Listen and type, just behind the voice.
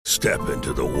Step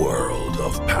into the world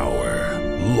of power,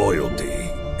 loyalty,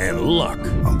 and luck.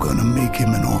 I'm gonna make him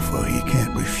an offer he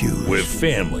can't refuse. With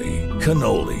family,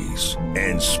 cannolis,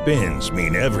 and spins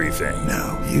mean everything.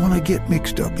 Now, you wanna get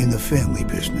mixed up in the family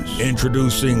business.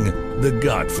 Introducing The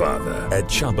Godfather at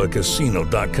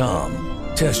ChumbaCasino.com.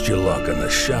 Test your luck in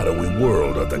the shadowy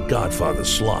world of The Godfather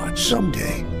slot.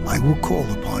 Someday, I will call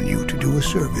upon you to do a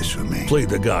service for me. Play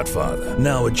The Godfather,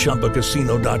 now at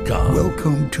ChumbaCasino.com.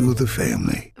 Welcome to the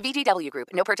family. VGW Group.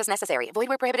 No purchase necessary. Void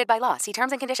where prohibited by law. See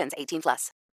terms and conditions.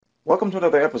 18+. Welcome to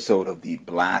another episode of the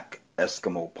Black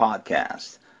Eskimo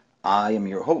Podcast. I am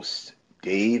your host,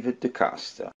 David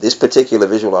DaCosta. This particular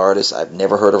visual artist, I've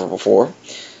never heard of her before.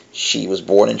 She was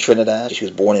born in Trinidad. She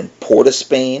was born in Port of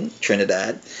Spain,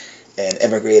 Trinidad, and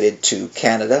emigrated to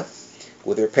Canada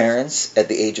with her parents at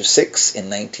the age of 6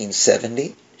 in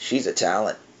 1970. She's a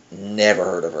talent. Never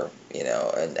heard of her,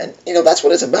 and that's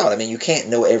what it's about. I mean, you can't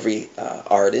know every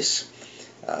artist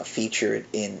featured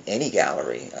in any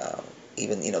gallery,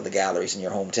 even the galleries in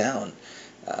your hometown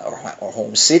or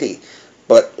home city.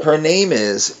 But her name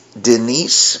is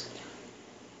Denyse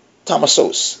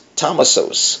Thomasos.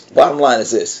 Bottom line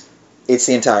is this: it's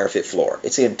the entire fifth floor.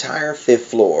 It's the entire fifth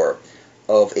floor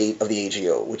of the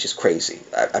AGO, which is crazy.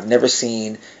 I've never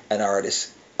seen an artist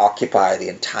occupy the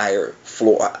entire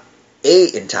floor,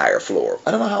 entire floor.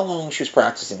 I don't know how long she was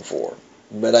practicing for,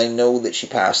 but I know that she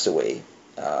passed away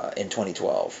in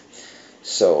 2012.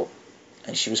 So,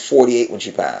 and she was 48 when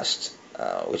she passed,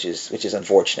 which is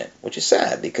unfortunate, which is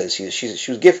sad because she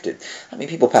was gifted. I mean,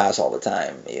 people pass all the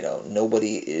time.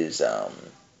 Nobody is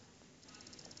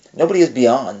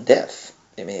beyond death.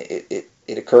 I mean,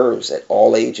 it occurs at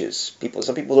all ages.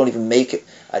 Some people don't even make it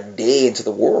a day into the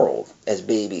world as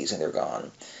babies and they're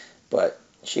gone. But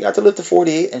she got to live to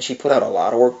 48 and she put out a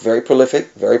lot of work. Very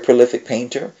prolific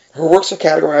painter. Her works are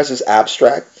categorized as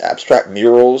abstract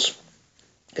murals,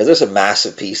 because there's some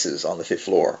massive pieces on the fifth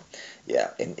floor. Yeah,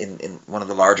 in one of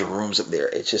the larger rooms up there.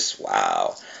 It's just,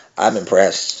 wow. I'm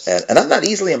impressed. And I'm not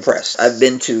easily impressed. I've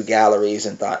been to galleries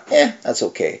and thought, that's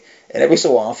okay. And every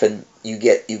so often, you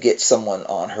get someone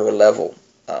on her level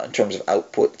in terms of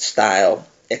output, style,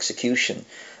 execution.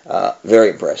 Very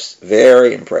impressed.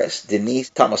 Denyse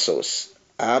Thomasos,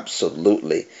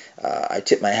 absolutely. I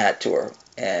tip my hat to her,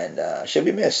 and she'll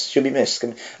be missed. I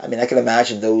mean, I can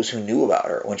imagine those who knew about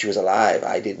her when she was alive.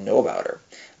 I didn't know about her.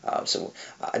 So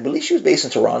I believe she was based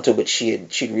in Toronto, but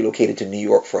she'd relocated to New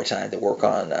York for a time to work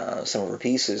on some of her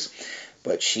pieces.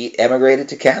 But she emigrated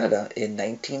to Canada in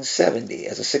 1970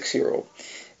 as a 6-year-old.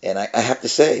 And I have to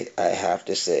say,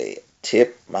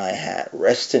 tip my hat.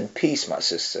 Rest in peace, my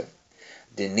sister.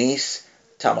 Denyse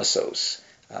Thomasos.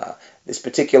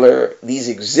 These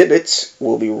exhibits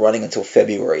will be running until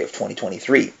February of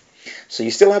 2023. So you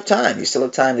still have time. You still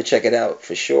have time to check it out,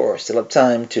 for sure. Still have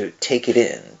time to take it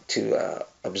in, to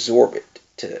absorb it,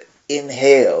 to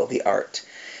inhale the art.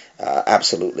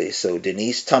 Absolutely. So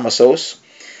Denyse Thomasos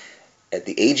at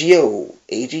the AGO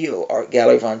Art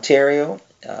Gallery of Ontario.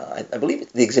 I believe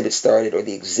the exhibits started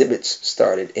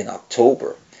in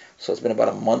October. So it's been about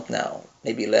a month now,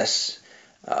 maybe less.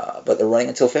 But they're running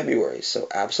until February. So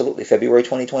absolutely, February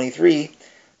 2023,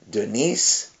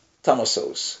 Denyse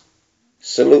Thomasos.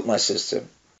 Salute, my sister.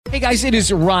 Hey guys, it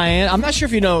is Ryan. I'm not sure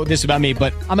if you know this about me,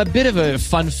 but I'm a bit of a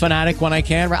fun fanatic when I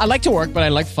can. I like to work, but I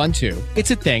like fun too.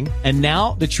 It's a thing. And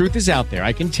now the truth is out there.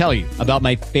 I can tell you about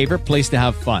my favorite place to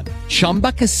have fun.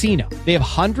 Chumba Casino. They have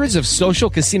hundreds of social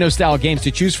casino style games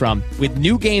to choose from with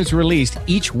new games released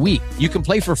each week. You can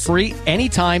play for free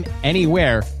anytime,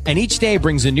 anywhere. And each day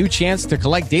brings a new chance to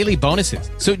collect daily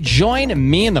bonuses. So join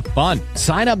me in the fun.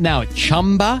 Sign up now at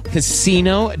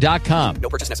ChumbaCasino.com. No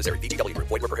purchase necessary. VGW Group.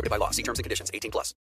 Void where prohibited by law. See terms and conditions. 18+.